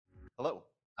Hello,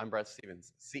 I'm Brett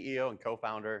Stevens, CEO and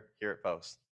co-founder here at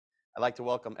FOHSE. I'd like to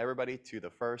welcome everybody to the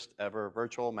first ever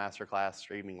virtual masterclass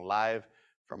streaming live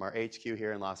from our HQ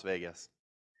here in Las Vegas.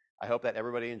 I hope that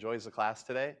everybody enjoys the class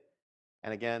today.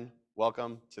 And again,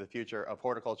 welcome to the future of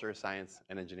horticulture, science,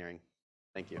 and engineering.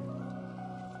 Thank you.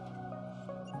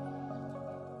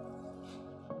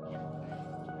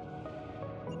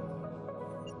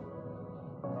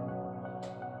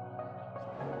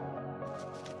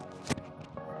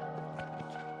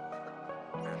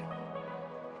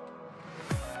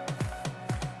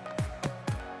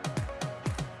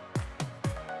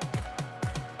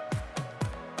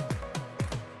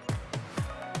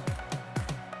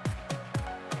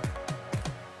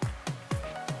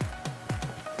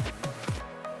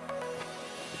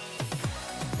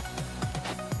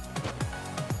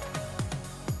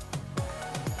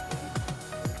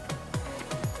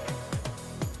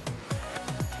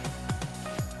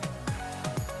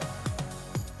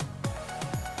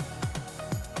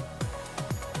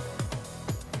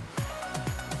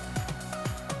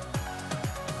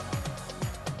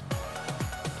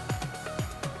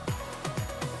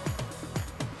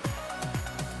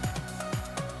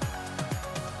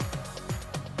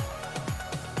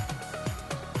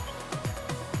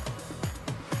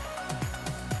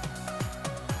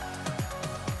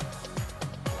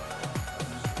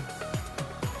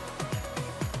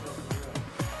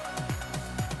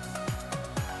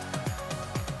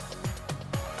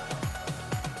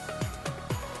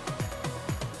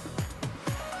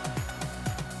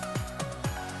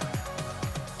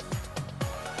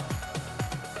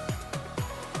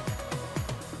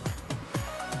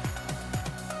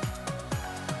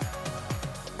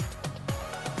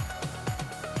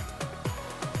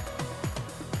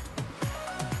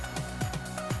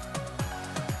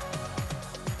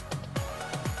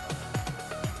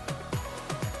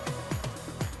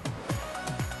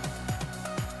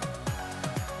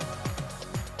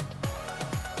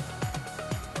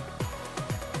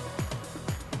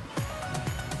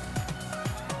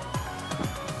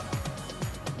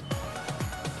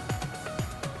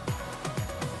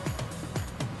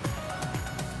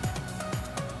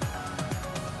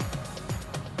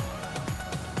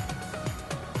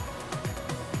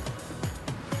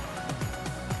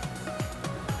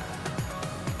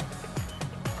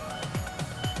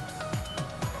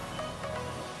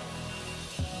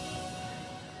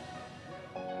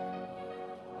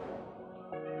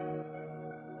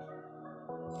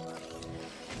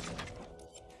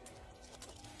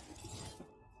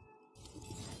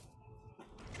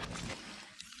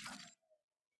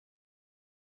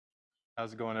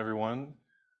 How's it going, everyone?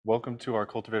 Welcome to our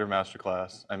Cultivator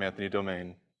Masterclass. I'm Anthony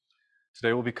Domangue.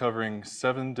 Today we'll be covering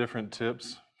 7 different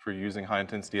tips for using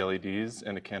high-intensity LEDs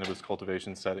in a cannabis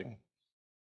cultivation setting.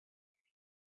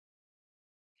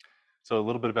 So a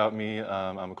little bit about me.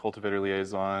 I'm a cultivator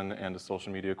liaison and a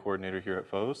social media coordinator here at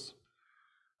FOHSE.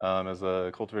 As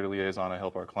a cultivator liaison, I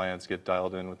help our clients get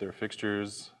dialed in with their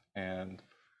fixtures, and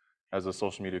as a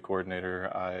social media coordinator,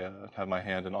 I have my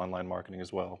hand in online marketing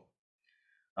as well.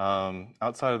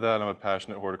 Outside of that, I'm a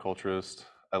passionate horticulturist.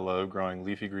 I love growing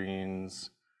leafy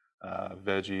greens,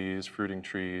 veggies, fruiting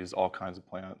trees, all kinds of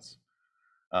plants.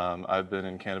 I've been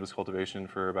in cannabis cultivation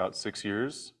for about 6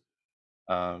 years,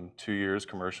 2 years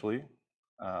commercially.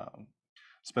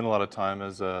 Spent a lot of time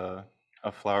as a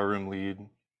flower room lead,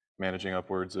 managing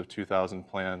upwards of 2,000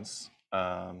 plants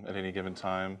at any given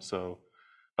time, so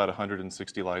about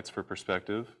 160 lights for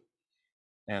perspective.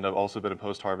 And I've also been a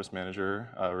post-harvest manager,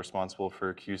 responsible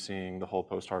for QCing the whole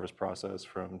post-harvest process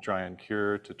from dry and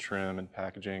cure to trim and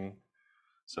packaging.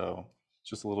 So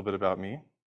just a little bit about me.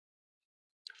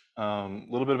 A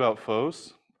little bit about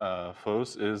FOHSE.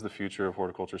 FOHSE is the future of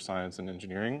horticulture science and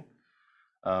engineering.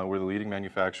 We're the leading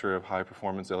manufacturer of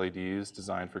high-performance LEDs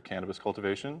designed for cannabis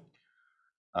cultivation.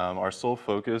 Our sole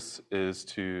focus is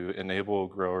to enable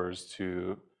growers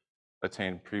to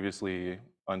attain previously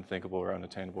unthinkable or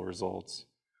unattainable results.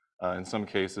 In some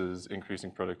cases,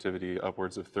 increasing productivity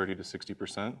upwards of 30 to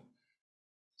 60%.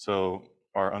 So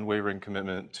our unwavering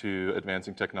commitment to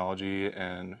advancing technology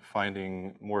and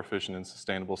finding more efficient and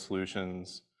sustainable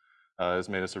solutions has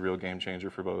made us a real game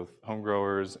changer for both home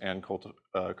growers and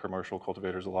commercial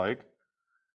cultivators alike.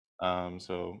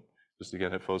 So just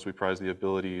again, at FOHSE, we prize the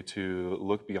ability to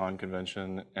look beyond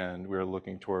convention, and we're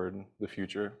looking toward the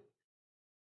future.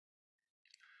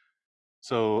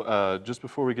 So just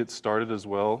before we get started as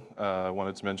well, I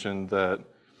wanted to mention that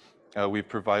we've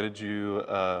provided you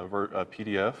a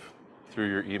PDF through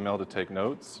your email to take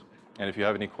notes. And if you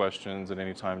have any questions at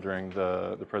any time during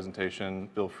the presentation,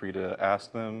 feel free to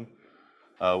ask them.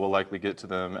 We'll likely get to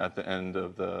them at the end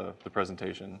of the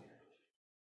presentation.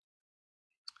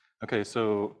 Okay,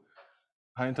 so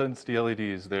high intensity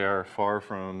LEDs, they are far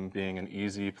from being an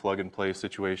easy plug and play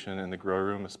situation in the grow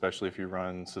room, especially if you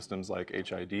run systems like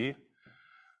HID.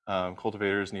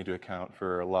 Cultivators need to account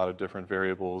for a lot of different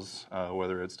variables,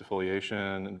 whether it's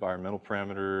defoliation, environmental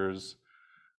parameters,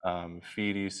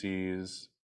 feed ECs,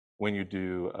 when you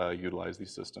do utilize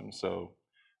these systems. So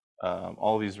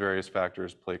all these various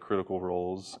factors play critical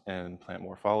roles in plant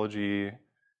morphology,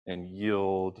 in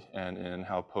yield, and in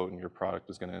how potent your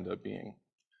product is going to end up being.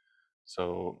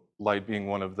 So light being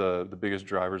one of the biggest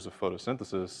drivers of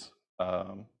photosynthesis,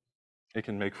 it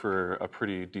can make for a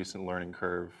pretty decent learning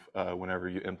curve whenever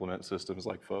you implement systems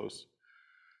like FOHSE.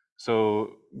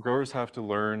 So growers have to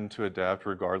learn to adapt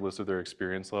regardless of their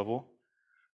experience level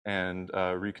and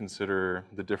reconsider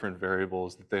the different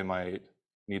variables that they might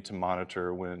need to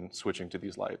monitor when switching to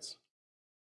these lights.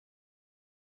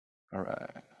 All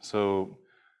right, so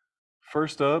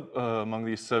first up among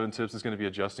these 7 tips is going to be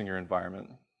adjusting your environment.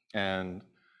 And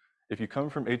if you come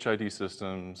from HID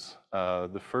systems,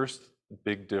 the first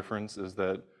big difference is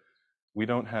that we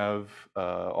don't have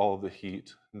all of the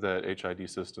heat that HID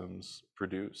systems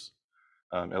produce.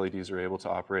 LEDs are able to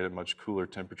operate at much cooler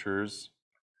temperatures.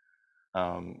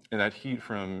 And that heat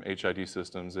from HID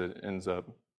systems, it ends up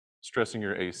stressing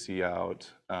your AC out,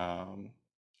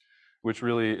 which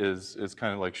really is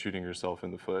kind of like shooting yourself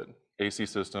in the foot. AC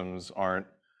systems aren't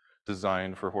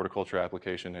designed for horticulture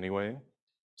application anyway.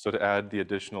 So to add the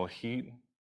additional heat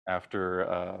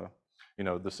after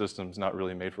the system's not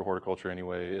really made for horticulture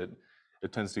anyway,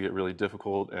 it tends to get really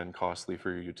difficult and costly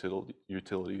for your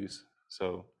utilities.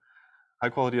 So high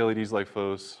quality LEDs like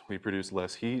FOHSE, we produce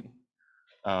less heat.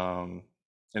 And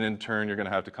in turn, you're going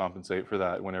to have to compensate for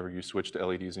that whenever you switch to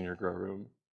LEDs in your grow room.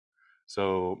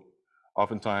 So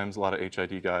oftentimes, a lot of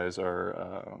HID guys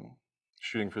are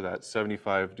shooting for that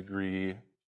 75-degree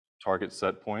target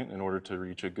set point in order to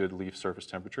reach a good leaf surface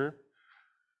temperature.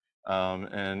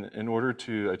 And in order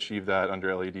to achieve that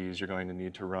under LEDs, you're going to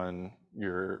need to run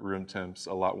your room temps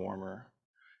a lot warmer.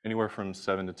 Anywhere from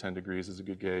 7 to 10 degrees is a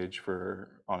good gauge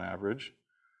for on average.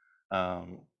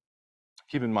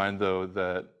 Keep in mind, though,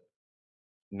 that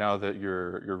now that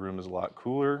your room is a lot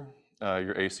cooler,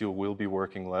 your AC will be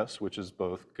working less, which is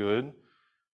both good,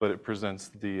 but it presents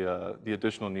the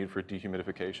additional need for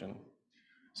dehumidification.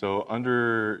 So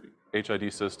under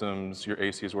HID systems, your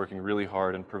AC is working really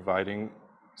hard and providing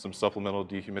some supplemental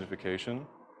dehumidification.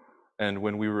 And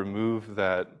when we remove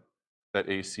that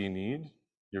AC need,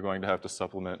 you're going to have to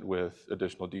supplement with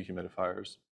additional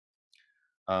dehumidifiers.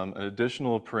 An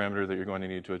additional parameter that you're going to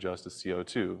need to adjust is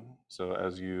CO2. So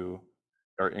as you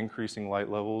are increasing light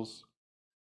levels,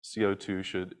 CO2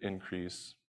 should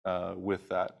increase with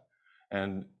that.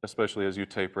 And especially as you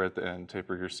taper at the end,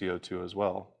 taper your CO2 as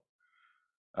well.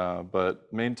 But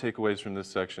main takeaways from this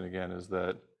section, again, is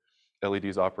that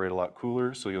LEDs operate a lot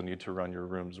cooler, so you'll need to run your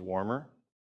rooms warmer.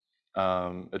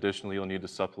 Additionally, you'll need to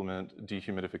supplement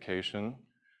dehumidification,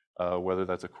 whether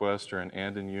that's a Quest or an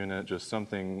Andon unit, just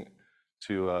something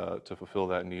to fulfill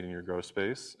that need in your grow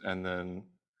space. And then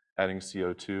adding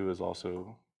CO2 is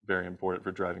also very important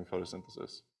for driving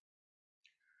photosynthesis.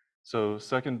 So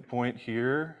second point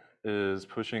here is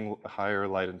pushing higher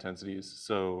light intensities.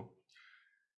 So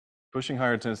pushing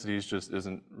higher intensities just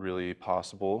isn't really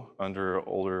possible under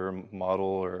older model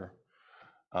or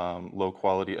low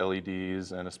quality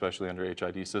LEDs, and especially under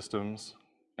HID systems.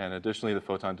 And additionally, the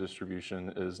photon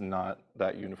distribution is not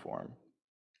that uniform.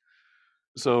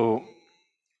 So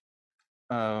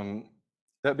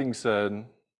that being said,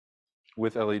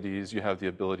 with LEDs, you have the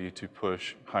ability to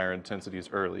push higher intensities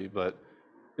early, but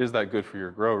is that good for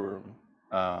your grow room?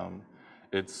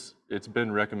 It's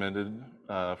been recommended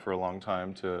for a long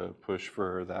time to push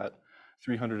for that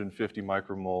 350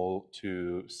 micromole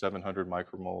to 700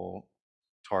 micromole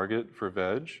target for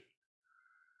veg.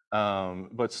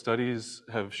 But studies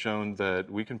have shown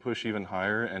that we can push even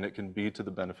higher and it can be to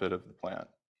the benefit of the plant.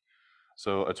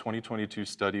 So a 2022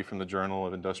 study from the Journal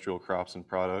of Industrial Crops and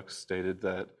Products stated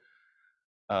that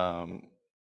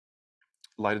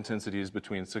light intensities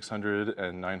between 600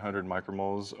 and 900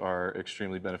 micromoles are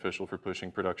extremely beneficial for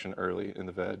pushing production early in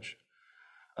the veg.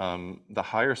 The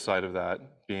higher side of that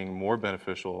being more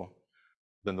beneficial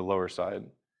than the lower side.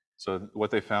 So what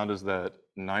they found is that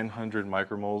 900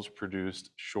 micromoles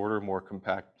produced shorter, more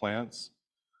compact plants.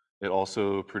 It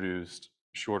also produced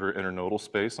shorter internodal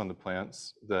space on the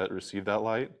plants that receive that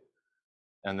light.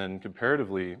 And then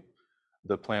comparatively,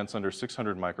 the plants under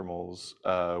 600 micromoles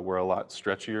were a lot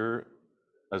stretchier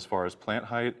as far as plant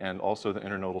height, and also the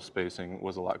internodal spacing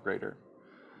was a lot greater.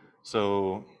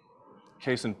 So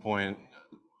case in point,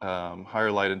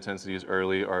 higher light intensities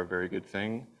early are a very good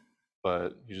thing.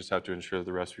 but you just have to ensure that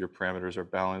the rest of your parameters are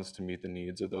balanced to meet the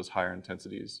needs of those higher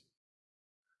intensities.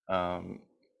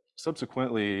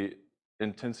 Subsequently,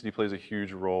 intensity plays a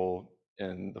huge role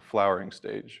in the flowering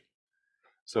stage.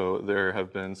 So there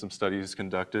have been some studies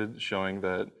conducted showing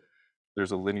that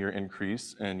there's a linear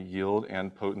increase in yield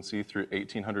and potency through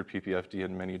 1800 ppfd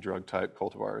in many drug-type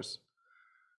cultivars.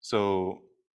 So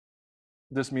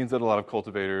this means that a lot of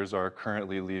cultivators are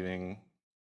currently leaving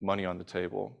money on the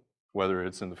table, whether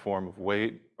it's in the form of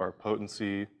weight or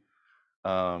potency.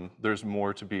 There's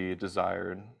more to be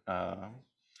desired.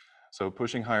 So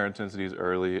pushing higher intensities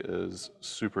early is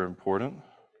super important.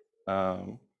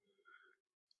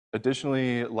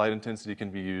 Additionally, light intensity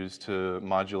can be used to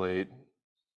modulate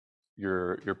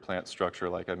your plant structure,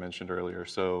 like I mentioned earlier.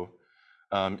 So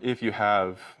if you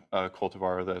have a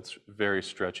cultivar that's very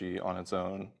stretchy on its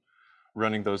own,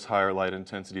 running those higher light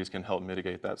intensities can help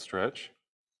mitigate that stretch.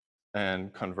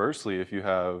 And conversely, if you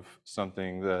have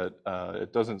something that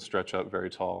it doesn't stretch up very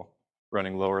tall,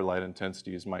 running lower light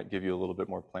intensities might give you a little bit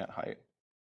more plant height.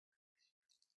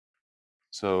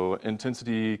 So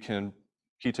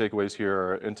key takeaways here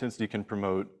are intensity can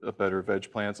promote a better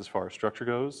veg plants as far as structure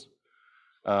goes.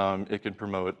 It can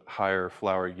promote higher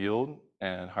flower yield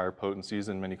and higher potencies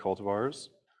in many cultivars.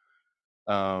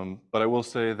 But I will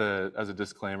say that as a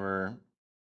disclaimer,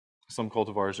 some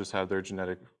cultivars just have their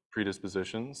genetic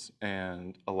predispositions,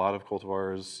 and a lot of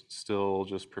cultivars still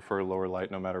just prefer lower light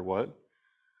no matter what.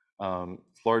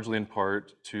 Largely in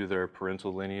part to their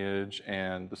parental lineage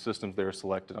and the systems they're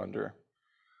selected under.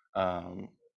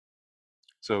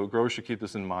 So growers should keep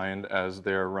this in mind as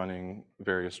they're running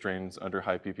various strains under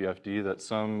high ppfd, that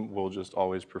some will just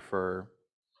always prefer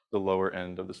the lower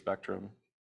end of the spectrum.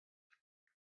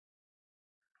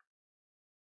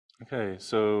 Okay,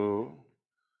 so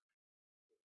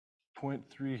point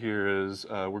 3 here is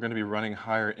we're going to be running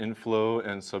higher inflow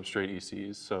and substrate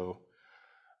ECs. So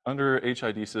under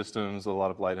HID systems, a lot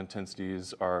of light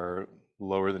intensities are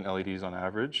lower than LEDs on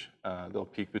average. They'll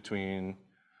peak between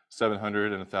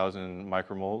 700 and 1,000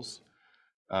 micromoles.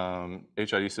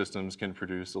 HID systems can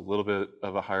produce a little bit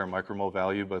of a higher micromole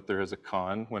value, but there is a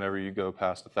con. Whenever you go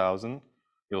past 1,000,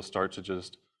 you'll start to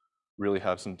just really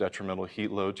have some detrimental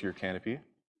heat load to your canopy.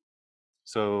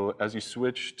 So as you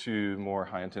switch to more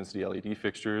high intensity LED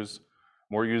fixtures,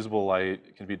 more usable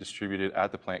light can be distributed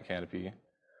at the plant canopy.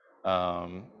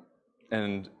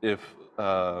 And if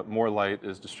more light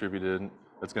is distributed,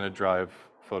 that's going to drive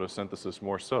photosynthesis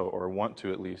more so, or want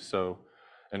to at least. So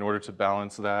in order to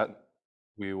balance that,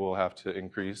 we will have to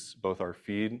increase both our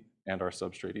feed and our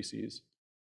substrate ECs.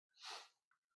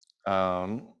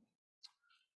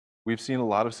 We've seen a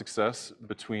lot of success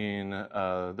between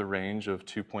the range of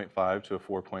 2.5 to a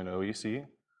 4.0 EC.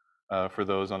 For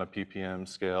those on a ppm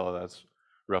scale, that's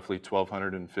roughly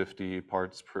 1,250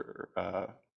 parts per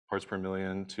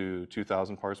million to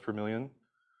 2,000 parts per million.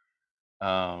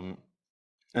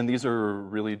 And these are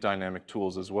really dynamic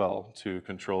tools as well to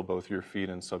control both your feed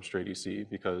and substrate EC,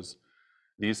 because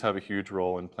these have a huge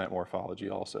role in plant morphology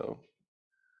also.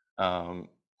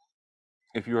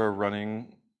 If you are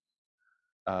running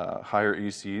higher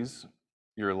ECs,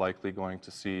 you're likely going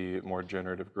to see more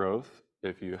generative growth.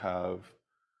 If you have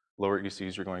lower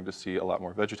ECs, you're going to see a lot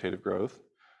more vegetative growth.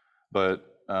 But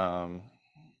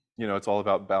it's all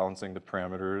about balancing the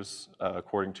parameters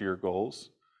according to your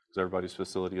goals, because everybody's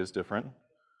facility is different.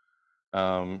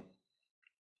 And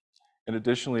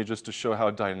additionally, just to show how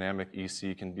dynamic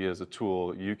EC can be as a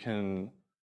tool, you can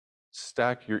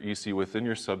stack your EC within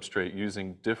your substrate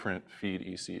using different feed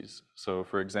ECs. So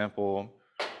for example,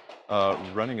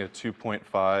 running a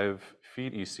 2.5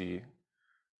 feed EC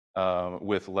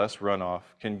with less runoff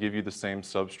can give you the same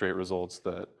substrate results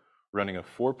that running a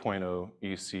 4.0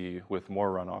 EC with more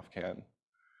runoff can.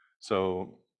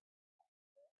 So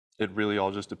it really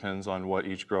all just depends on what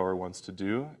each grower wants to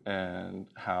do and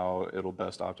how it'll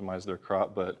best optimize their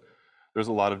crop. But there's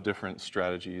a lot of different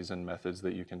strategies and methods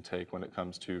that you can take when it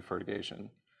comes to fertigation.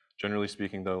 Generally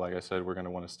speaking, though, like I said, we're going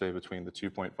to want to stay between the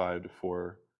 2.5 to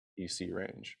 4 EC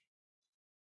range.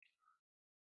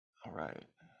 All right,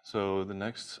 so the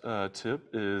next tip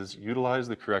is utilize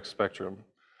the correct spectrum.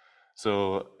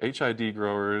 So HID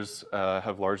growers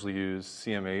have largely used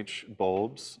CMH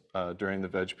bulbs during the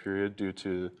veg period due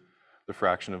to the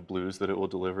fraction of blues that it will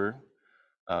deliver.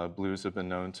 Blues have been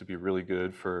known to be really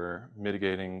good for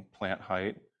mitigating plant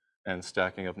height and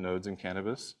stacking up nodes in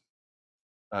cannabis.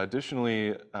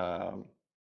 Additionally,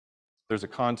 there's a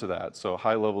con to that. So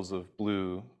high levels of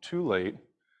blue too late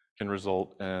can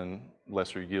result in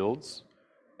lesser yields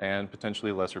and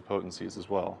potentially lesser potencies as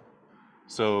well.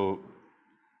 So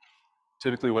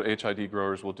Typically what HID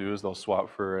growers will do is they'll swap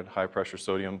for a high pressure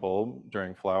sodium bulb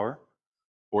during flower,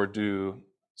 or do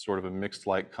sort of a mixed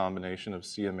light combination of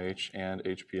CMH and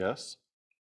HPS.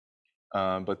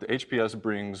 But the HPS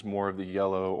brings more of the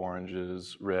yellow,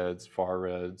 oranges, reds, far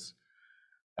reds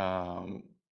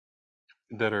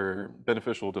that are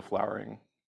beneficial to flowering.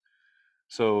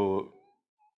 So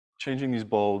changing these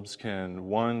bulbs can,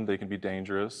 one, they can be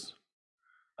dangerous.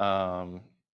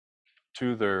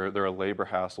 Two, they're a labor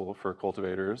hassle for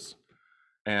cultivators.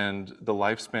 And the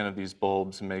lifespan of these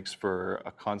bulbs makes for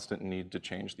a constant need to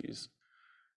change these.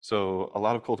 So a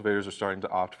lot of cultivators are starting to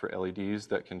opt for LEDs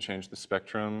that can change the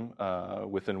spectrum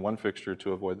within one fixture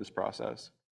to avoid this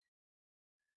process.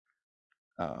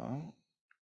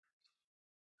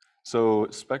 So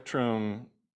spectrum,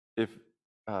 if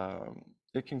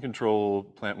it can control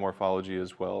plant morphology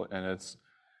as well, and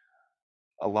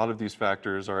a lot of these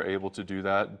factors are able to do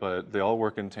that, but they all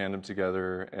work in tandem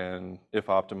together, and if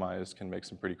optimized, can make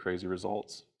some pretty crazy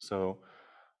results. So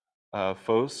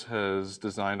FOHSE has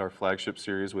designed our flagship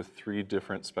series with 3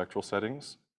 different spectral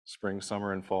settings, spring,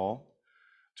 summer, and fall,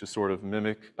 to sort of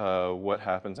mimic what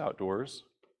happens outdoors.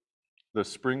 The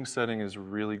spring setting is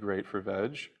really great for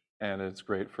veg, and it's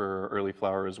great for early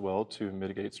flower as well to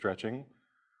mitigate stretching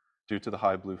due to the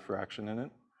high blue fraction in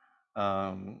it.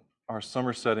 Our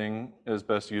summer setting is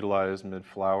best utilized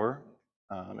mid-flower.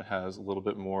 It has a little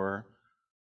bit more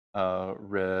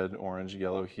red, orange,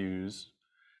 yellow hues.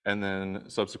 And then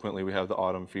subsequently we have the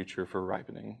autumn feature for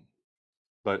ripening.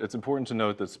 But it's important to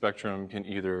note that spectrum can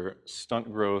either stunt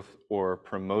growth or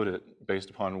promote it based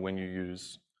upon when you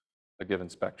use a given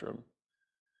spectrum.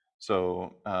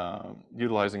 So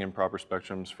utilizing improper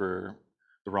spectrums for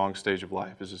the wrong stage of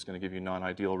life is just going to give you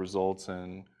non-ideal results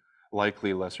and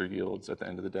likely lesser yields at the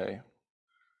end of the day.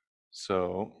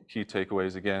 So key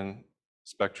takeaways again,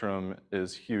 spectrum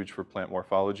is huge for plant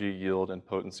morphology, yield, and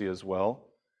potency as well.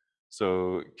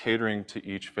 So catering to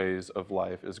each phase of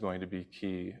life is going to be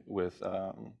key with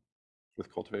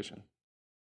cultivation.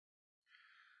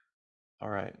 All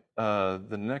right,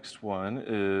 the next one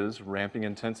is ramping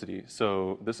intensity.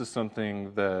 So this is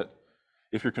something that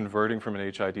if you're converting from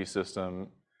an HID system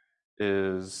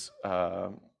is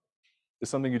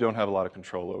something you don't have a lot of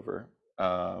control over.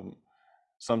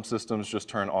 Some systems just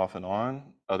turn off and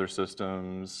on. Other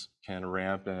systems can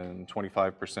ramp in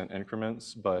 25%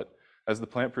 increments, but as the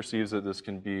plant perceives it, this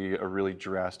can be a really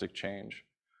drastic change.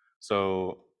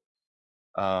 So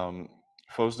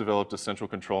FOHSE developed a central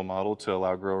control model to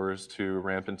allow growers to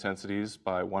ramp intensities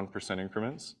by 1%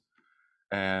 increments.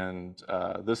 And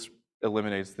this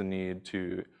eliminates the need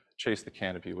to chase the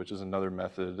canopy, which is another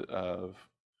method of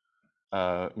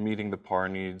meeting the PAR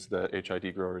needs that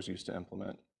HID growers used to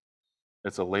implement.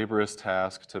 It's a laborious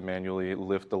task to manually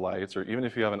lift the lights, or even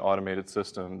if you have an automated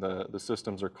system, the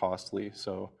systems are costly.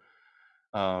 So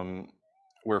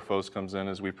where FOHSE comes in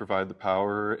is we provide the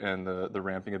power and the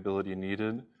ramping ability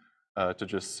needed to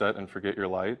just set and forget your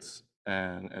lights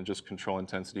and just control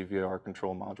intensity via our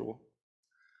control module.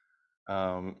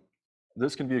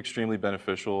 This can be extremely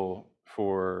beneficial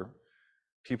for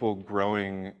people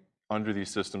growing under these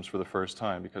systems for the first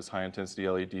time because high intensity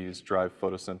LEDs drive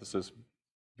photosynthesis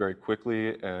very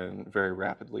quickly and very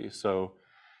rapidly. So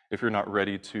if you're not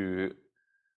ready to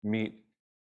meet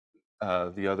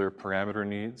the other parameter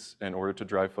needs in order to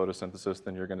drive photosynthesis,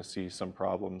 then you're going to see some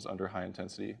problems under high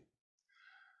intensity.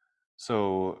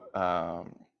 So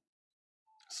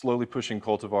slowly pushing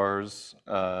cultivars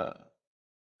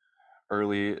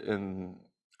early in,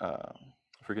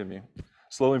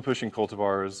 slowly pushing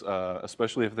cultivars,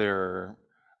 especially if they're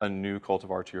a new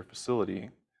cultivar to your facility,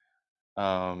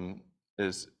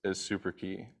 is super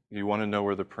key. You want to know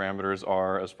where the parameters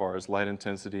are as far as light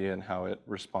intensity and how it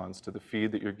responds to the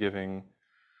feed that you're giving.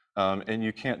 And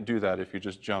you can't do that if you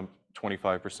just jump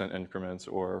 25% increments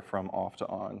or from off to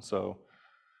on. So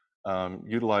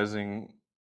utilizing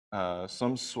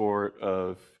some sort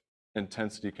of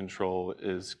intensity control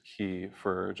is key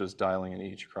for just dialing in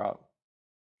each crop.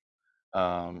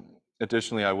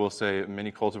 Additionally, I will say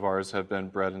many cultivars have been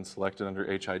bred and selected under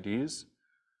HIDs.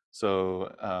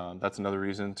 So that's another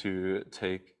reason to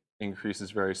take increases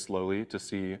very slowly to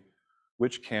see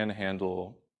which can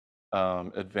handle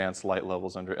advanced light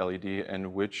levels under LED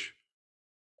and which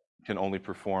can only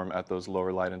perform at those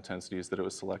lower light intensities that it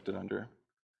was selected under.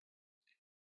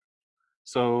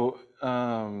 So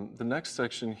the next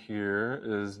section here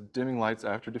is dimming lights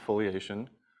after defoliation.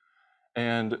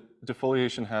 And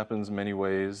defoliation happens many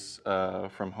ways,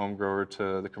 from home grower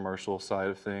to the commercial side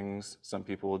of things. Some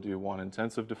people will do one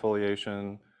intensive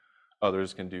defoliation.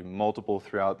 Others can do multiple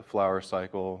throughout the flower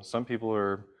cycle. Some people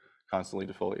are constantly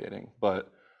defoliating.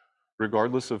 But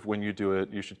regardless of when you do it,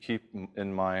 you should keep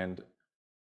in mind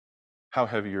how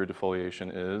heavy your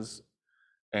defoliation is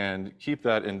and keep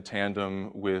that in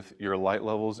tandem with your light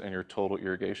levels and your total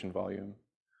irrigation volume.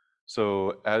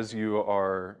 So as you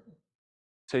are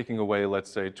taking away,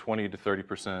 let's say, 20 to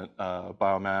 30%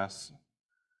 biomass,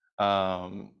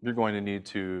 you're going to need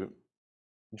to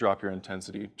drop your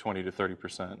intensity 20 to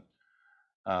 30%.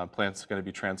 Plants are going to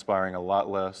be transpiring a lot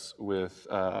less with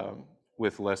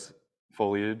less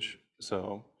foliage.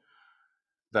 So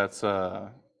that's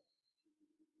something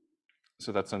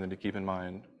to keep in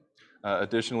mind.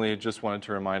 Additionally, just wanted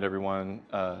to remind everyone,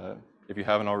 if you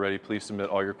haven't already, please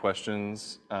submit all your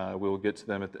questions. We will get to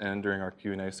them at the end during our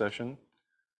Q&A session.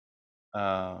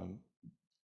 But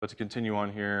to continue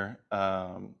on here,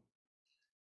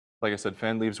 like I said,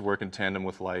 fan leaves work in tandem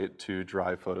with light to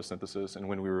drive photosynthesis. And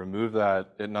when we remove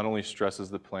that, it not only stresses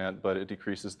the plant, but it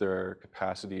decreases their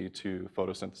capacity to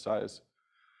photosynthesize.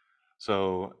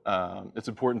 So it's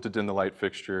important to dim the light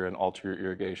fixture and alter your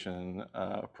irrigation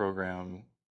program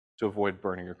to avoid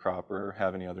burning your crop or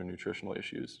have any other nutritional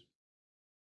issues.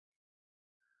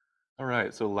 All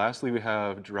right, so lastly, we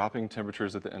have dropping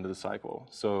temperatures at the end of the cycle.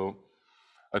 So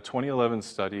a 2011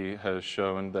 study has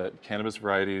shown that cannabis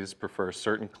varieties prefer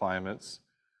certain climates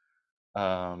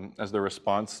as their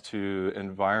response to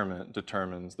environment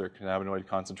determines their cannabinoid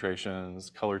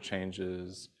concentrations, color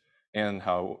changes, and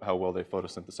how well they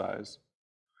photosynthesize.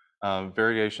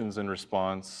 Variations in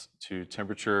response to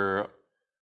temperature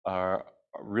are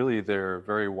they're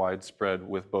very widespread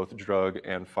with both drug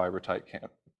and fiber type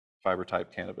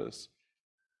cannabis.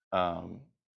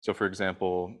 So for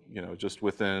example, just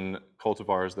within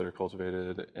cultivars that are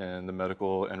cultivated in the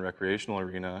medical and recreational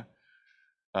arena,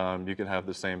 you can have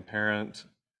the same parent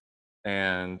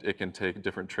and it can take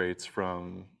different traits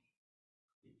from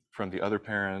the other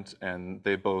parent, and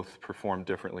they both perform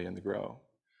differently in the grow.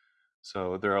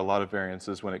 So there are a lot of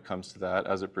variances when it comes to that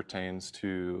as it pertains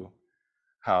to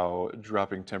how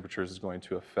dropping temperatures is going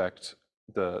to affect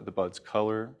the bud's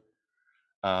color.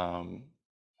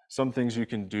 Some things you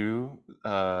can do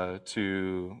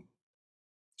to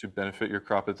benefit your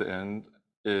crop at the end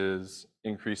is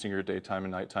increasing your daytime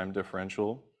and nighttime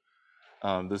differential.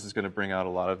 This is going to bring out a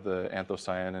lot of the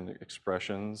anthocyanin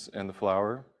expressions in the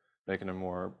flower, making them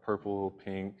more purple,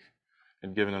 pink,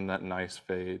 and giving them that nice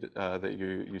fade that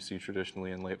you see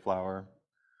traditionally in late flower.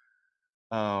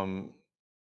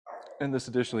 And this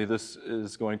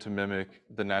is going to mimic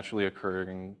the naturally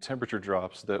occurring temperature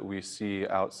drops that we see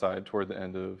outside toward the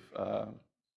end of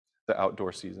the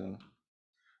outdoor season.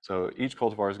 So each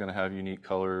cultivar is going to have unique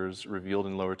colors revealed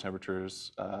in lower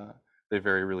temperatures. They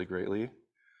vary really greatly.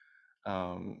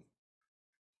 And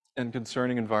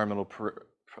concerning environmental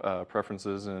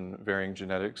preferences and varying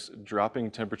genetics,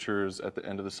 dropping temperatures at the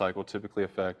end of the cycle typically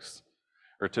affects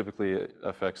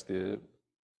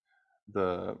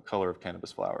the color of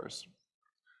cannabis flowers.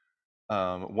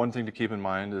 One thing to keep in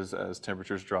mind is as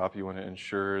temperatures drop, you want to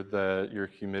ensure that your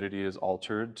humidity is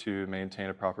altered to maintain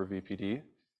a proper VPD.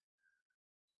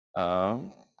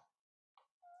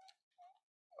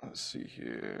 Let's see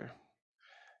here.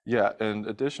 Yeah, and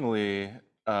additionally,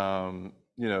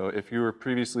 if you were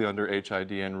previously under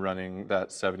HID and running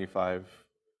that 75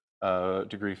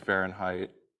 degree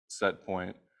Fahrenheit set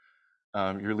point,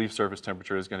 your leaf surface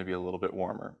temperature is going to be a little bit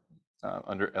warmer.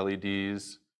 Under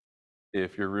LEDs,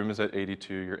 if your room is at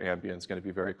 82, your ambient is going to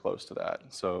be very close to that.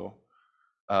 So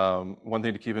one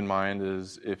thing to keep in mind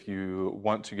is if you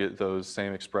want to get those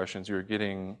same expressions you're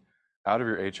getting out of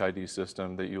your HID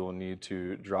system, that you will need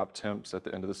to drop temps at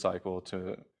the end of the cycle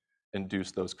to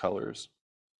induce those colors.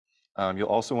 You'll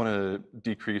also want to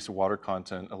decrease water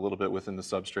content a little bit within the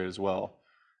substrate as well.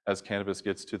 As cannabis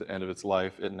gets to the end of its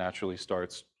life, it naturally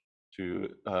starts to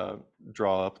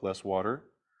draw up less water.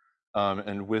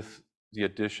 And with the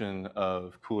addition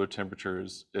of cooler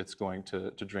temperatures, it's going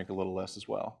to drink a little less as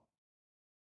well.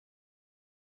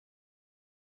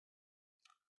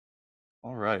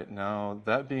 All right, now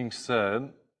that being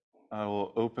said, I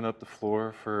will open up the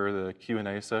floor for the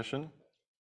Q&A session.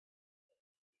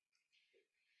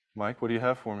 Mike, what do you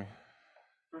have for me?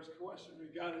 First question we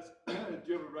got is, do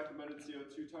you have a recommended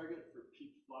CO2 target for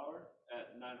peak flower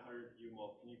at 900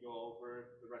 UMOL? Can you go over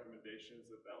the recommendations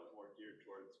that was more geared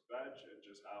towards veg and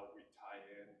just how we tie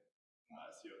in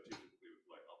CO2 with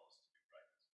light levels to be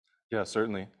practiced? Yeah,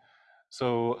 certainly.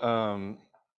 So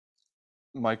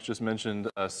Mike just mentioned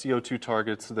CO2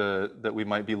 targets that we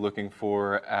might be looking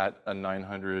for at a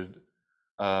 900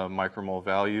 micromole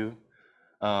value.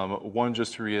 One,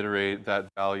 just to reiterate, that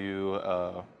value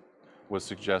was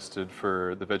suggested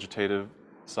for the vegetative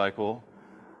cycle,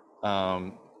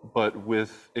 but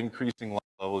with increasing light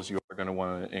levels, you are going to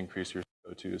want to increase your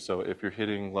CO2. So if you're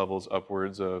hitting levels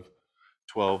upwards of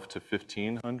 12 to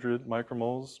 1500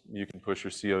 micromoles, you can push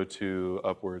your CO2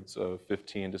 upwards of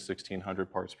 15 to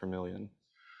 1600 parts per million.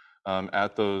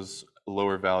 At those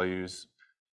lower values,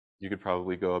 you could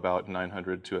probably go about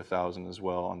 900 to 1,000 as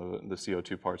well on the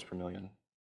CO2 parts per million.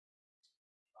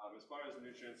 As far as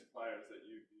nutrient suppliers that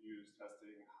you've used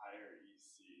testing higher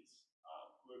ECs,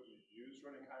 who have you used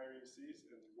running higher ECs,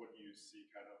 and what do you see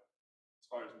kind of as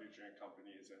far as nutrient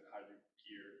companies and how you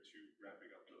gear to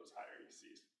ramping up to those higher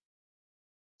ECs?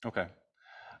 Okay.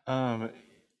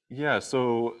 Yeah,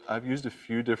 so I've used a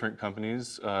few different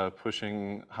companies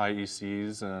pushing high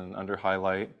ECs and under high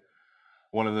light.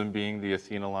 One of them being the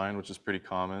Athena line, which is pretty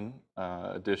common.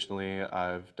 Additionally,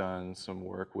 I've done some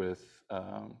work with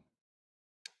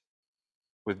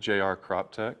JR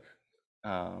Crop Tech.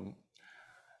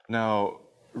 Now,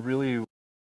 really what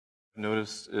I've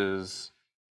noticed is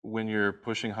when you're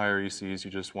pushing higher ECs,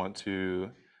 you just want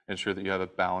to ensure that you have a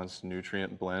balanced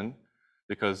nutrient blend,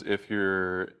 because if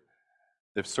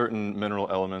certain mineral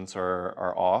elements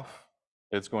are off,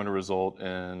 it's going to result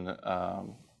in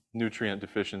nutrient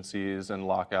deficiencies and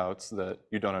lockouts that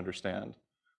you don't understand,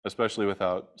 especially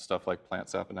without stuff like plant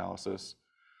sap analysis.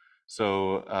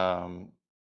 So,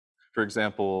 for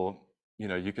example,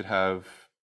 you could have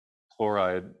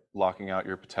chloride locking out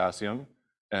your potassium,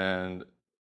 and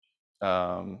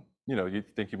you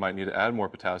think you might need to add more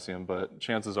potassium, but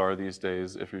chances are these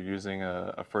days, if you're using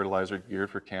a fertilizer geared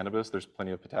for cannabis, there's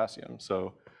plenty of potassium.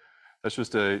 So that's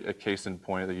just a case in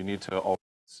point that you need to always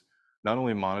not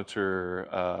only monitor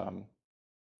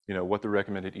what the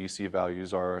recommended EC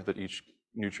values are that each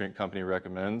nutrient company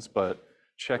recommends, but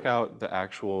check out the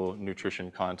actual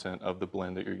nutrition content of the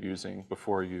blend that you're using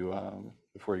before you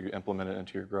implement it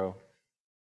into your grow.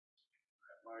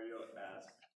 Mario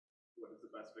asked, what is the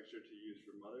best fixture to use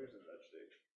for mothers and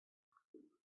vegetation?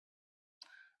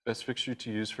 Best fixture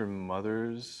to use for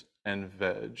mothers and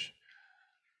veg.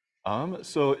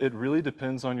 So it really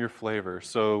depends on your flavor.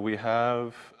 So we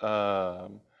have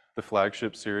the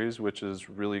flagship series, which is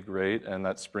really great, and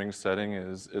that spring setting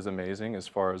is amazing as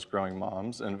far as growing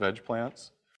moms and veg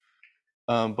plants.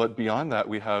 But beyond that,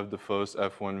 we have the FOHSE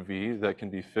F1V that can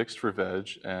be fixed for veg,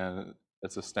 and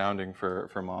it's astounding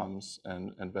for moms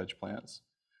and veg plants.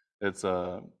 It's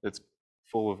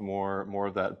full of more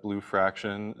of that blue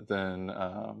fraction than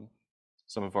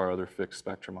some of our other fixed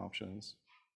spectrum options.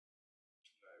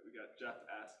 All right, we got Jeff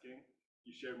asking,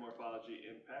 you shared morphology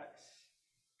impacts.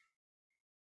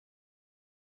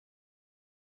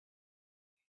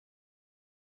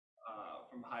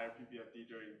 From higher PPFD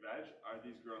during veg, are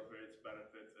these growth rates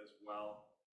benefits as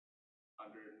well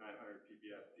under 900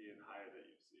 PPFD and higher that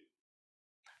you've seen?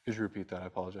 Could you repeat that? I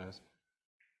apologize.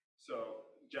 So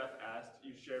Jeff asked,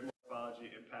 you shared morphology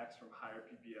impacts from higher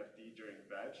PPFD during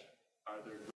veg. Are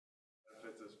there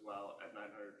benefits as well at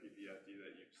 900 PPFD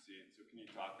that you've seen? So can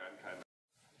you talk on kind of,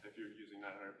 if you're using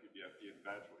 900 PPFD in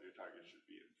veg, what your target should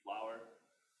be in flower,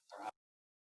 or how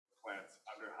plants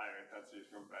under higher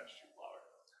intensities from veg to flower?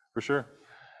 For sure.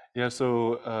 Yeah,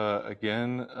 so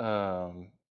again,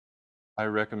 I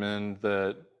recommend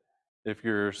that if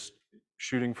you're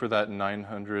shooting for that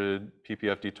 900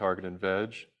 ppfd target in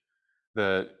veg,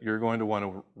 that you're going to want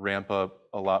to ramp up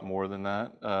a lot more than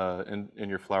that in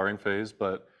your flowering phase,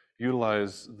 but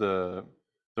utilize the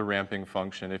ramping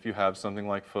function. If you have something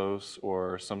like FOHSE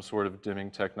or some sort of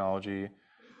dimming technology,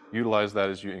 utilize that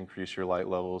as you increase your light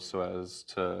levels so as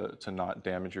to not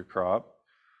damage your crop.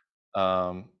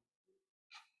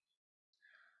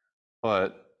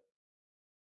 But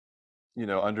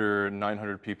under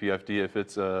 900 ppfd, if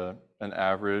it's an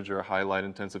average or a high light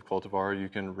intensive cultivar, you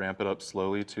can ramp it up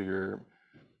slowly to your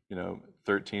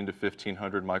 13 to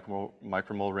 1500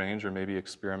 micromole range, or maybe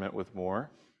experiment with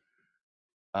more.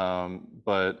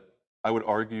 But I would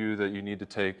argue that you need to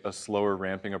take a slower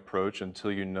ramping approach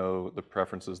until you know the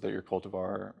preferences that your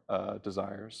cultivar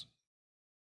desires.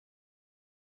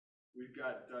 We've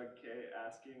got Doug K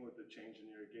asking with the change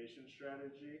in irrigation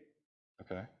strategy.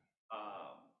 Okay.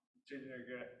 Changing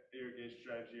irrigation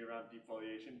strategy around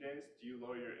defoliation days. Do you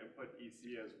lower your input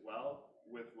EC as well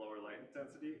with lower light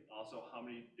intensity? Also, how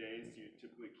many days do you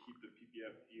typically keep the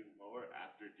ppfd lower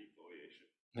after defoliation?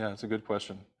 Yeah, that's a good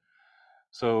question.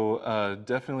 So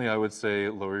definitely I would say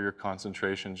lower your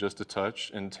concentration just a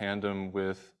touch in tandem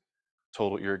with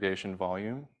total irrigation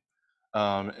volume.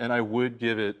 And I would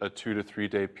give it a 2 to 3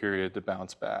 day period to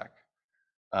bounce back.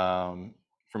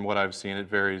 From what I've seen, it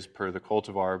varies per the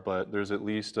cultivar, but there's at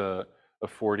least a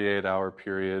 48-hour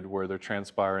period where they're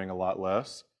transpiring a lot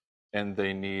less, and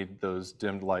they need those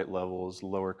dimmed light levels,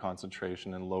 lower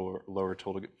concentration, and lower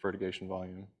total fertigation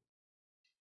volume.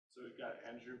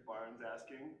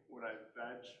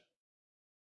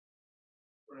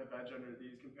 When I veg under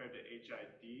these compared to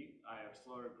HID, I have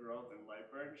slower growth and light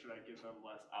burn. Should I give them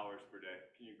less hours per day?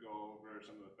 Can you go over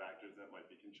some of the factors that might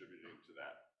be contributing to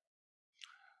that?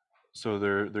 So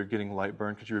they're getting light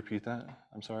burn. Could you repeat that?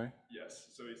 I'm sorry. Yes.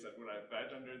 So he said, when I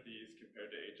veg under these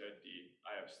compared to HID,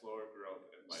 I have slower growth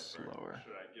and light burn. Slower.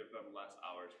 Should I give them less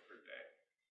hours per day?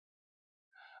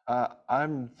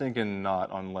 I'm thinking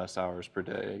not on less hours per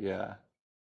day. Yeah.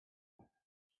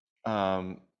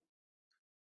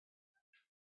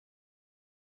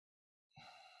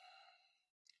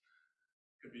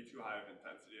 Could be too high of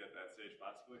intensity at that stage,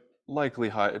 possibly. Likely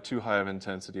too high of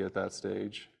intensity at that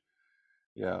stage.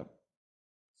 Yeah.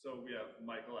 So we have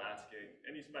Michael asking,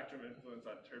 any spectrum influence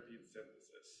on terpene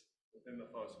synthesis within the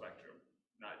FOHSE spectrum,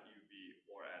 not UV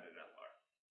or added FR?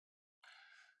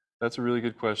 That's a really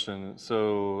good question.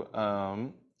 So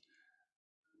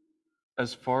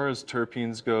as far as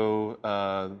terpenes go,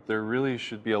 there really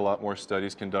should be a lot more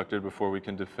studies conducted before we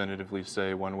can definitively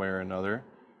say one way or another.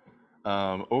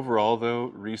 Overall,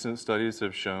 though, recent studies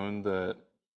have shown that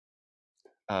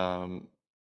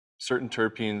certain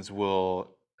terpenes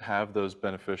will have those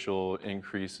beneficial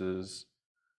increases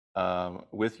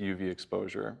with UV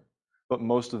exposure, but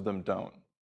most of them don't.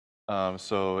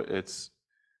 So it's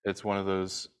one of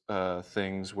those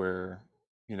things where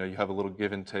you have a little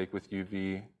give and take with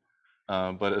UV.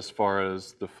 But as far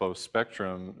as the FOHSE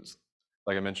spectrum,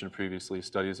 like I mentioned previously,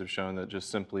 studies have shown that just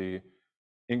simply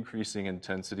increasing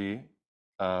intensity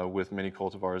with many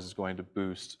cultivars is going to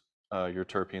boost your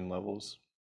terpene levels.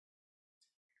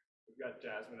 We've got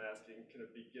Jasmine asking, can a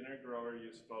beginner grower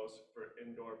use FOHSE for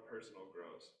indoor personal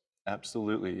grows?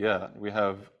 Absolutely, yeah. We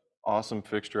have awesome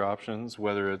fixture options,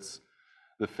 whether it's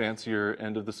the fancier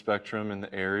end of the spectrum in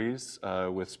the Aries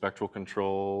with spectral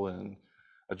control and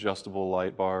adjustable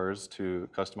light bars to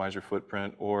customize your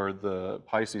footprint, or the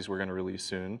Pisces we're going to release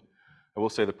soon. I will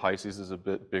say the Pisces is a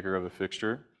bit bigger of a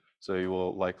fixture, so you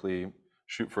will likely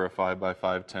shoot for a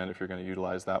 5x5 tent if you're going to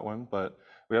utilize that one, but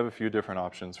we have a few different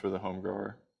options for the home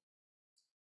grower.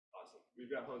 Awesome.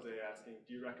 We've got Jose asking,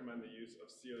 do you recommend the use of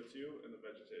CO2 in the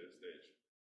vegetative stage?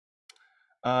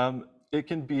 It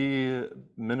can be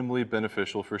minimally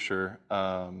beneficial for sure.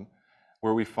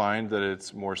 Where we find that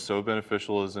it's more so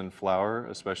beneficial is in flower,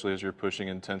 especially as you're pushing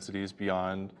intensities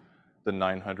beyond the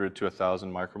 900 to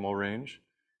 1,000 micromole range.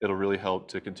 It'll really help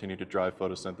to continue to drive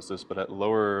photosynthesis, but at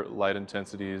lower light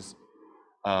intensities,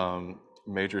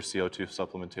 major CO2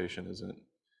 supplementation isn't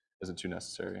too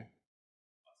necessary.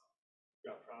 Awesome.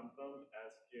 We've got Pramthum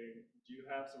asking, do you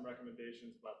have some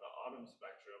recommendations about the autumn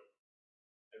spectrum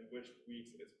and which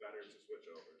weeks it's better to switch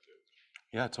over to?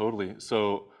 Yeah, totally.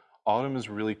 So autumn is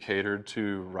really catered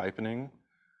to ripening.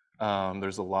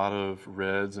 There's a lot of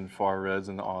reds and far reds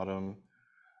in the autumn.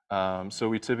 So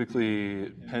we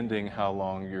typically, pending how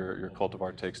long your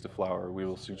cultivar takes to flower, we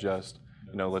will suggest,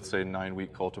 let's say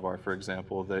 9-week cultivar, for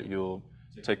example, that you'll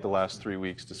take the last 3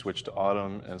 weeks to switch to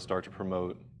autumn and start to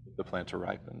promote the plant to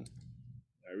ripen.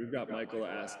 All right, we've got Michael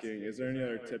asking, is there any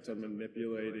other tips on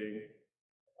manipulating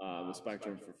the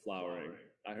spectrum for flowering?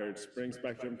 I heard spring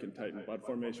spectrum can tighten bud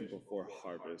formation before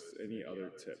harvest. Any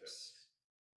other tips?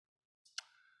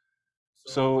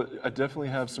 So I definitely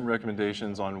have some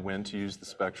recommendations on when to use the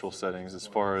spectral settings as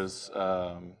far as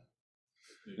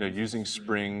using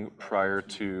spring prior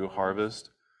to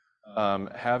harvest.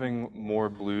 Having more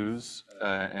blues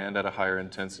and at a higher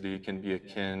intensity can be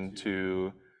akin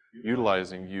to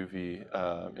utilizing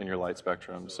UV in your light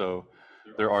spectrum. So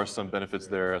there are some benefits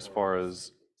there as far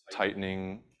as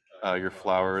tightening your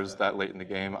flowers that late in the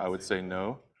game. I would say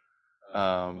no.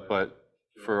 But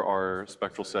for our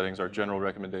spectral settings, our general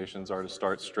recommendations are to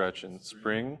start stretch in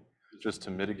spring, just to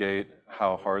mitigate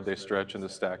how hard they stretch in the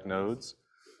stack nodes.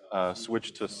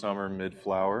 Switch to summer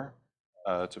mid-flower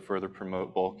to further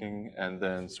promote bulking, and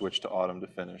then switch to autumn to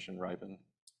finish and ripen.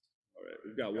 All right,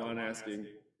 we've got Juan asking,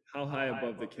 how high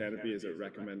above the canopy is it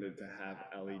recommended to have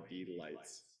LED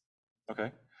lights?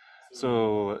 Okay.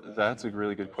 So that's a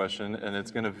really good question, and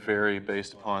it's going to vary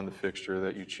based upon the fixture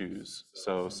that you choose.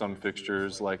 So some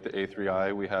fixtures like the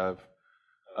A3i, we have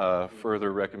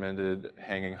further recommended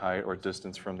hanging height or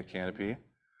distance from the canopy.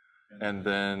 And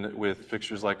then with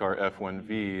fixtures like our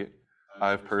F1V,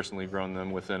 I've personally grown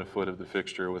them within a foot of the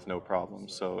fixture with no problem.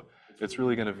 So it's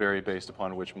really going to vary based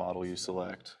upon which model you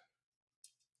select.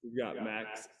 We've got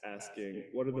Max asking,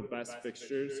 what are the best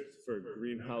fixtures for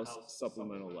greenhouse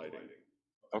supplemental lighting?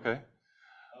 Okay.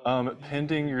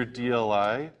 Pending your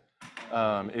DLI,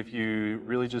 if you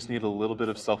really just need a little bit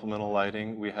of supplemental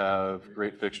lighting, we have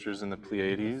great fixtures in the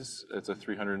Pleiades. It's a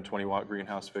 320 watt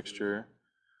greenhouse fixture.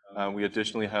 We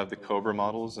additionally have the Cobra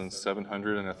models in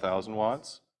 700 and 1,000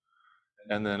 watts.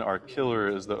 And then our killer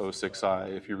is the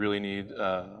O6I. If you really need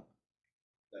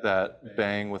that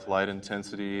bang with light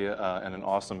intensity and an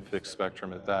awesome fixed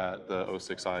spectrum at that, the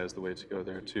O6I is the way to go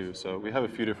there too. So we have a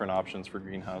few different options for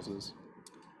greenhouses.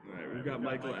 All right, we've got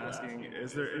Michael asking,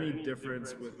 is there any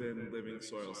difference within living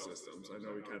soil systems? I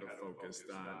know we kind of focused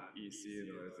on EC and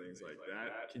other things like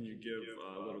that. Can you give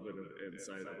a little bit of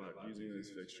insight about using these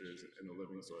fixtures in a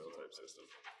living soil type system?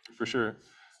 For sure.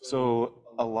 So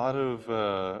a lot of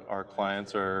our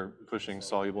clients are pushing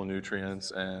soluble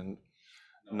nutrients and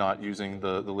not using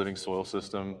the living soil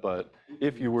system. But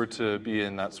if you were to be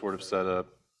in that sort of setup,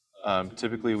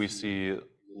 typically we see a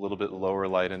little bit lower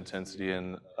light intensity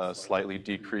and slightly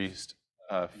decreased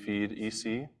feed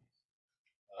EC.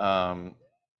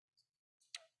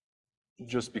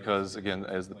 Just because, again,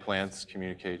 as the plant's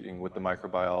communicating with the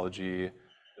microbiology,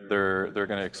 they're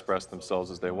going to express themselves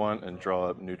as they want and draw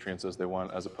up nutrients as they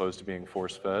want, as opposed to being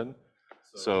force-fed.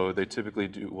 So they typically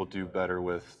will do better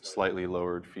with slightly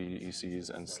lowered feed ECs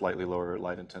and slightly lower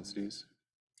light intensities.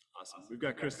 Awesome. We've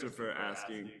got Christopher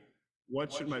asking,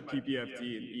 what should my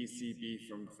PPFD and EC be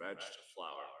from veg to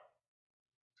flower?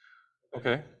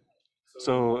 Okay.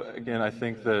 So again, I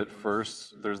think that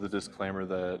first there's the disclaimer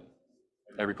that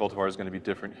every cultivar is going to be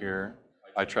different here.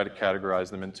 I try to categorize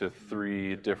them into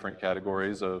 3 different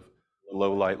categories of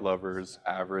low light lovers,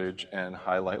 average, and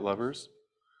high light lovers.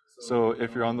 So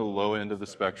if you're on the low end of the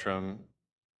spectrum,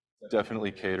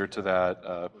 definitely cater to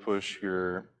that. Push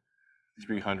your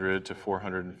 300 to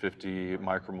 450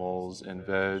 micromoles in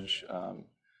veg.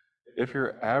 If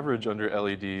you're average under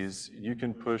LEDs, you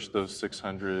can push those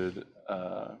 600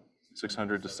 to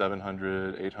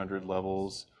 700, 800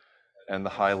 levels. And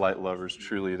the high light lovers,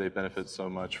 truly, they benefit so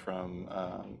much from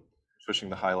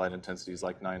pushing the high light intensities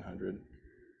like 900.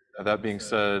 Now, that being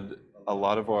said, a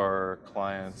lot of our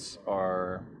clients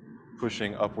are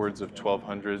pushing upwards of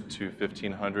 1,200 to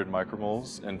 1,500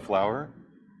 micromoles in flower.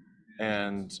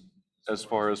 And as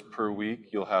far as per week,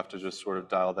 you'll have to just sort of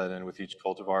dial that in with each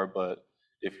cultivar. But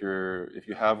if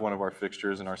you have one of our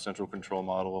fixtures in our central control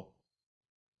model,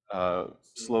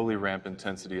 slowly ramp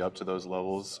intensity up to those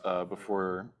levels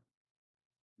before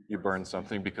you burn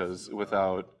something, because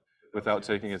without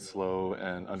taking it slow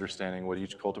and understanding what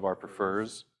each cultivar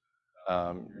prefers,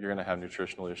 you're going to have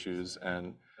nutritional issues.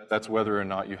 And that's whether or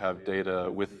not you have data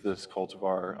with this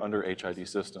cultivar under HID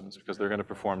systems, because they're going to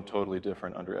perform totally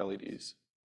different under LEDs.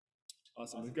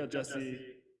 Awesome. We've got Jesse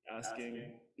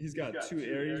asking, he's got 2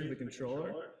 areas of the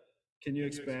controller. Can you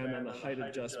expand on the height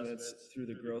adjustments through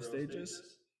the growth stages?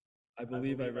 I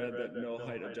believe I read that no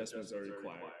height adjustments are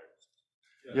required.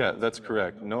 Yeah, that's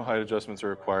correct. No height adjustments are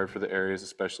required for the areas,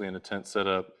 especially in a tent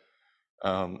setup.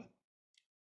 I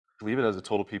believe it has a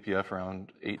total PPF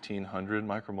around 1,800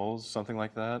 micromoles, something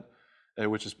like that,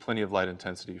 which is plenty of light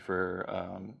intensity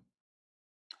for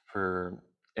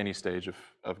any stage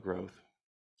of growth.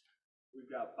 We've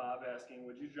got Bob asking,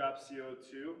 would you drop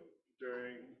CO2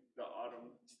 during the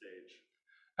autumn stage?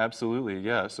 Absolutely,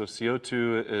 yeah. So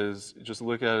CO2 is, just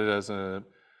look at it as an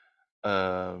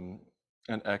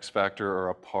X factor or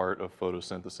a part of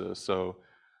photosynthesis. So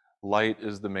light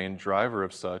is the main driver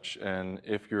of such, and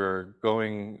if you're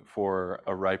going for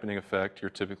a ripening effect, you're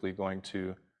typically going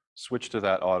to switch to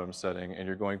that autumn setting, and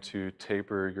you're going to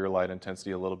taper your light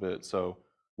intensity a little bit. So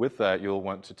with that, you'll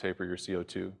want to taper your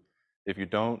CO2. If you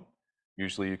don't,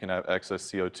 usually you can have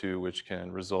excess CO2, which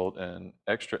can result in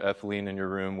extra ethylene in your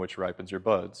room, which ripens your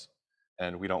buds,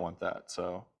 and we don't want that. So.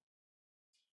 All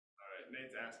right,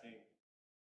 Nate's asking,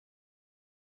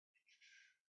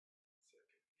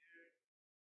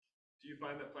 do you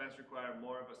find that plants require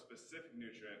more of a specific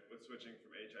nutrient with switching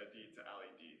from HID to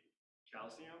LED?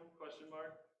 Calcium, question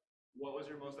mark? What was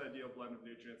your most ideal blend of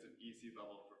nutrients and EC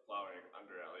level for flowering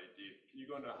under LED? Can you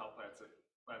go into how plant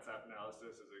sap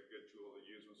analysis is a good tool to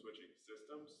use when switching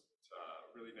systems to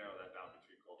really narrow that down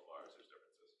between cultivars? There's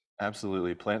differences.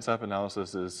 Absolutely. Plant sap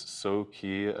analysis is so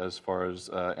key as far as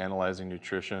analyzing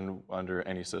nutrition under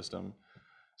any system.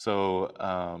 So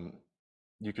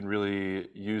you can really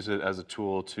use it as a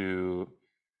tool to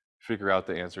figure out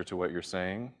the answer to what you're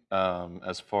saying.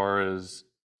 As far as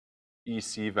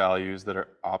EC values that are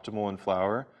optimal in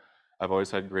flower, I've always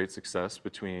had great success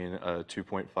between a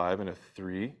 2.5 and a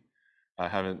 3. I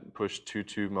haven't pushed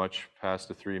too much past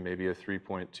a 3, maybe a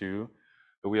 3.2,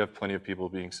 but we have plenty of people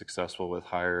being successful with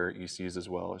higher ECs as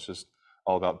well. It's just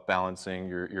all about balancing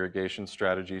your irrigation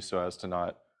strategy so as to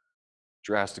not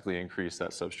drastically increase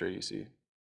that substrate EC.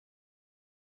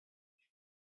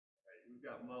 We've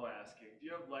got Mo asking, do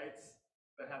you have lights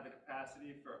that have the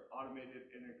capacity for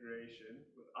automated integration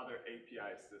with other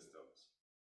API systems?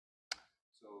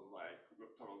 So like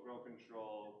total grow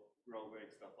control, grow link,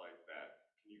 stuff like that.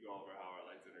 Can you go over how our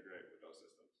lights integrate with those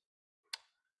systems?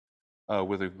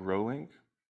 With a grow link,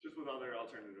 Just with other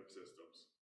alternative systems.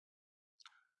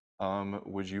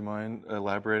 would you mind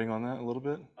elaborating on that a little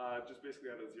bit? Just basically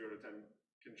on a 0 to 10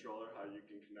 controller, how you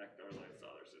can connect our lights to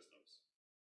other systems.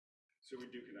 So we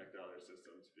do connect to other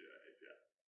systems via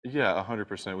API. Yeah,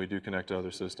 100%. We do connect to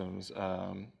other systems.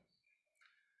 And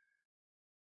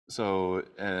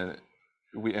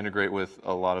we integrate with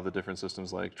a lot of the different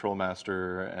systems like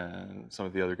Trollmaster and some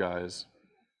of the other guys.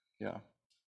 Yeah.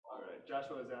 All right.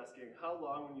 Joshua is asking, how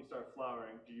long when you start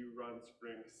flowering do you run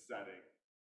spring setting?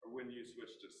 Or when do you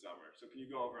switch to summer? So can you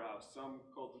go over how some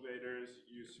cultivators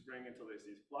use spring until they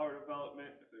see flower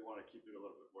development, if they want to keep it a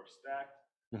little bit more stacked,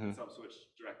 and some switch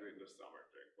directly into summer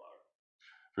during flower?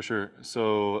 For sure.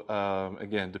 So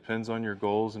again, depends on your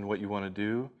goals and what you want to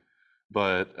do,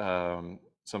 but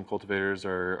some cultivators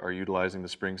are utilizing the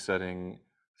spring setting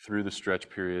through the stretch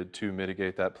period to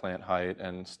mitigate that plant height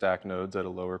and stack nodes at a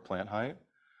lower plant height.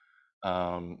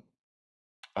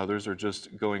 Others are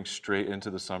just going straight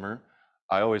into the summer.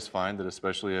 I always find that,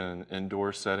 especially in an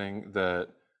indoor setting, that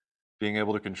being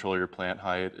able to control your plant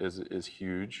height is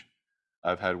huge.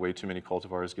 I've had way too many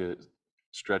cultivars get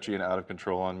stretchy and out of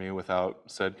control on me without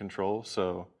said control.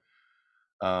 So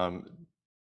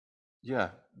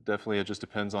yeah, definitely it just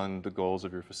depends on the goals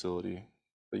of your facility,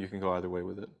 but you can go either way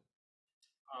with it.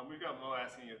 We've got Mo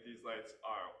asking if these lights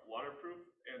are waterproof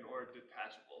and or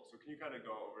detachable. So can you kind of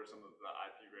go over some of the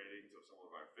IP ratings of some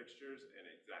of our fixtures and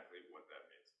exactly what that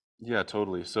means? Yeah,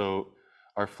 totally. So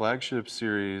our flagship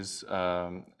series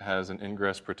has an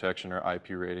ingress protection or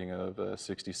IP rating of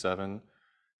 67,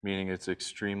 meaning it's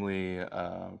extremely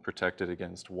protected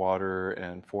against water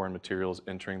and foreign materials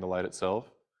entering the light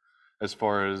itself. As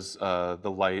far as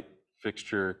the light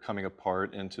fixture coming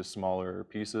apart into smaller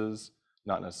pieces,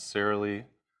 not necessarily.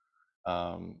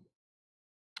 But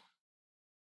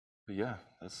yeah,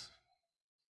 that's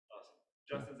awesome.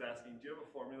 Justin's asking, do you have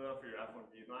a formula for your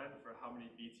F1B line for how many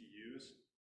BTUs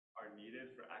are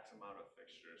needed for X amount of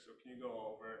fixtures? So can you go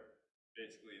over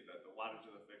basically the wattage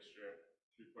of the fixture,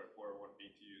 3.41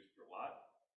 BTUs per watt,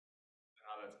 and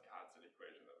how that's a constant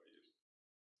equation that we use?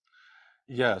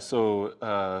 yeah. So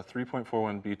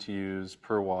 3.41 BTUs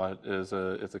per watt is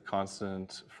a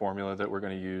constant formula that we're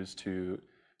going to use to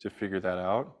figure that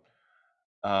out.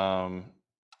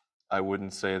 I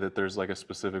wouldn't say that there's like a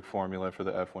specific formula for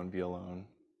the F1B alone.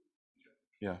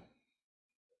 Yeah.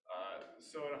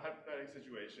 So in a hypothetical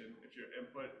situation, if your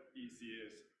input EC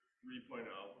is 3.0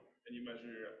 and you measure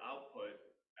your output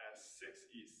as 6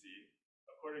 EC,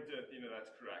 according to Athena,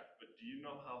 that's correct. But do you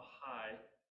know how high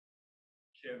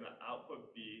can the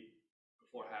output be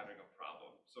before having a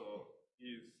problem? So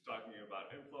he's talking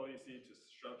about inflow EC to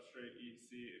substrate EC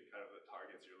and kind of the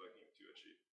targets you're looking to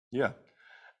achieve. Yeah.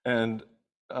 And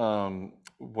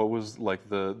what was like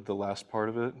the last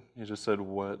part of it? You just said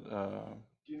what?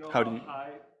 Do you know how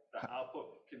high the output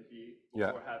can be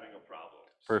before having a problem?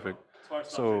 Perfect. So as far as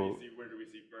substrate EC, where do we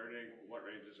see burning? What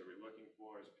ranges are we looking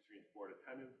for? Is it between 4 to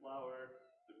 10 in flower?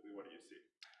 Typically, what do you see?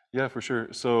 Yeah, for sure.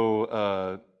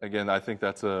 So again, I think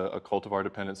that's a cultivar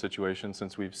dependent situation,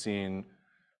 since we've seen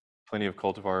plenty of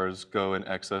cultivars go in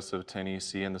excess of 10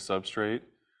 EC in the substrate.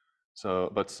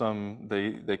 So, but some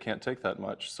they can't take that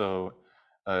much. So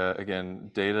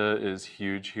again, data is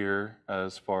huge here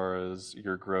as far as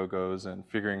your grow goes, and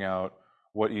figuring out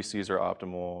what ECs are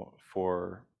optimal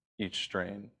for each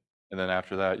strain. And then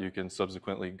after that, you can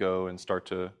subsequently go and start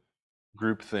to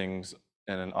group things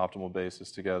in an optimal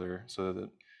basis together, so that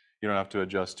you don't have to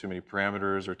adjust too many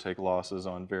parameters or take losses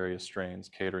on various strains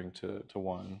catering to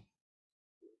one.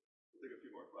 We'll take a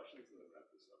few more questions and then wrap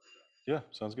this up. Yeah,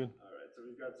 sounds good. All right, so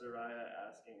we've got Zariah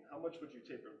asking, how much would you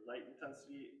taper light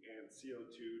intensity and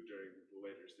CO2 during the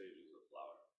later stages of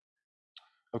flower?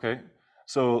 Okay,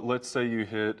 so let's say you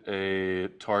hit a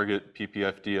target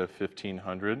PPFD of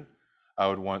 1500. I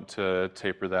would want to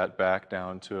taper that back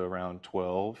down to around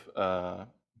 12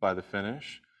 by the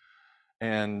finish.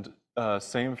 And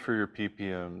same for your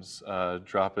ppms,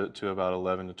 drop it to about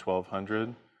 11 to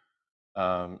 1200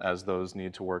 as those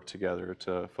need to work together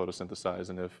to photosynthesize.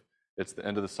 And if it's the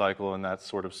end of the cycle and that's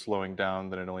sort of slowing down,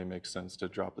 then it only makes sense to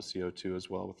drop the CO2 as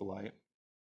well with the light.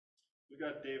 We've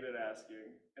got David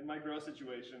asking, in my grow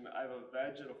situation, I have a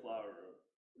veg and a flower room.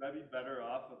 Would I be better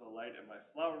off with a light in my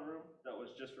flower room that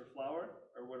was just for flower,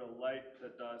 or would a light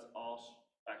that does all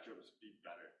spectrums be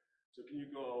better? So can you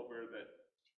go over that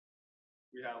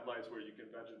we have lights where you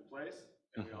can veg in place,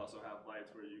 and we also have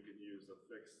lights where you can use a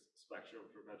fixed spectrum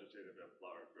for vegetative and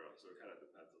flower growth. So it kind of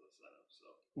depends on the setup. So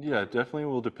yeah, it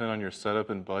definitely will depend on your setup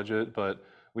and budget, but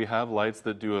We have lights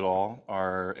that do it all.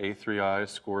 Our A3i,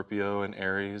 Scorpio, and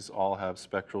Aries all have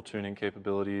spectral tuning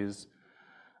capabilities,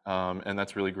 and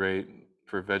that's really great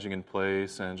for vegging in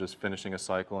place and just finishing a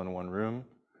cycle in one room.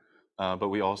 But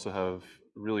we also have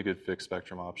really good fixed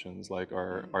spectrum options, like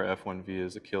our F1V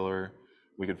is a killer.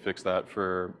 We could fix that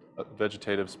for a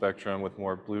vegetative spectrum with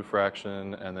more blue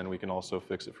fraction, and then we can also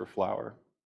fix it for flower.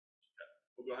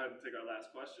 We'll go ahead and take our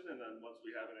last question, and then once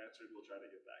we have it answered, we'll try to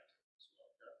get back to it as well.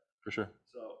 Okay? For sure.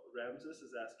 So Ramses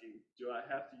is asking, do I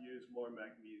have to use more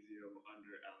magnesium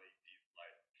under LED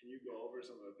light? Can you go over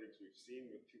some of the things we've seen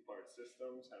with two-part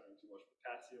systems, having too much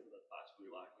potassium and then possibly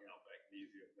locking out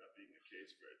magnesium, that being the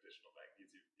case for additional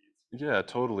magnesium needs? Yeah,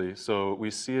 totally. So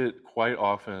we see it quite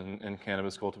often in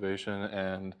cannabis cultivation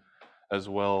and as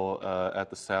well at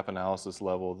the sap analysis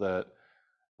level that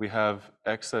we have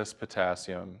excess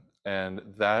potassium, and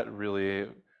that really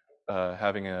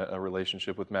having a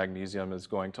relationship with magnesium is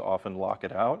going to often lock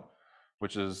it out,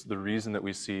 which is the reason that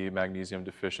we see magnesium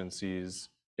deficiencies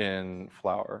in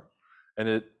flower. And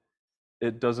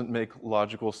it doesn't make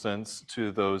logical sense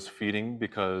to those feeding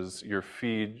because your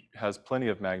feed has plenty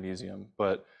of magnesium,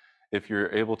 but if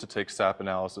you're able to take sap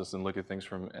analysis and look at things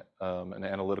from an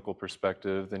analytical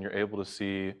perspective, then you're able to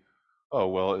see, oh,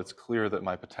 well, it's clear that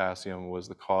my potassium was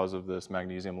the cause of this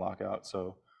magnesium lockout.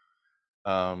 So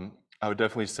I would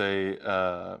definitely say,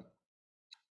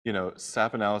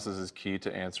 sap analysis is key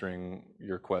to answering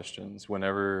your questions.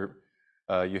 Whenever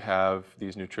you have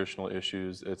these nutritional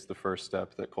issues, it's the first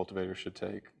step that cultivators should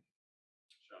take.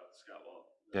 Shout out to Scott Wall.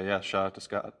 Yeah, shout out to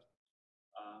Scott.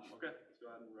 Okay, let's go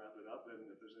ahead and wrap it up. And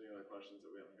if there's any other questions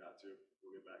that we haven't got to,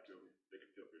 we'll get back to them. They can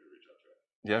feel free to reach out to us.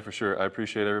 Yeah, for sure. I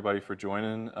appreciate everybody for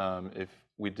joining. If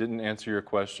we didn't answer your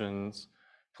questions,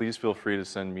 please feel free to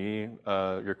send me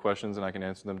your questions and I can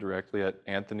answer them directly at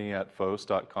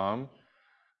anthony@fohse.com.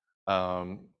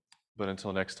 But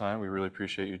until next time, we really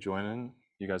appreciate you joining.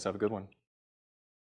 You guys have a good one.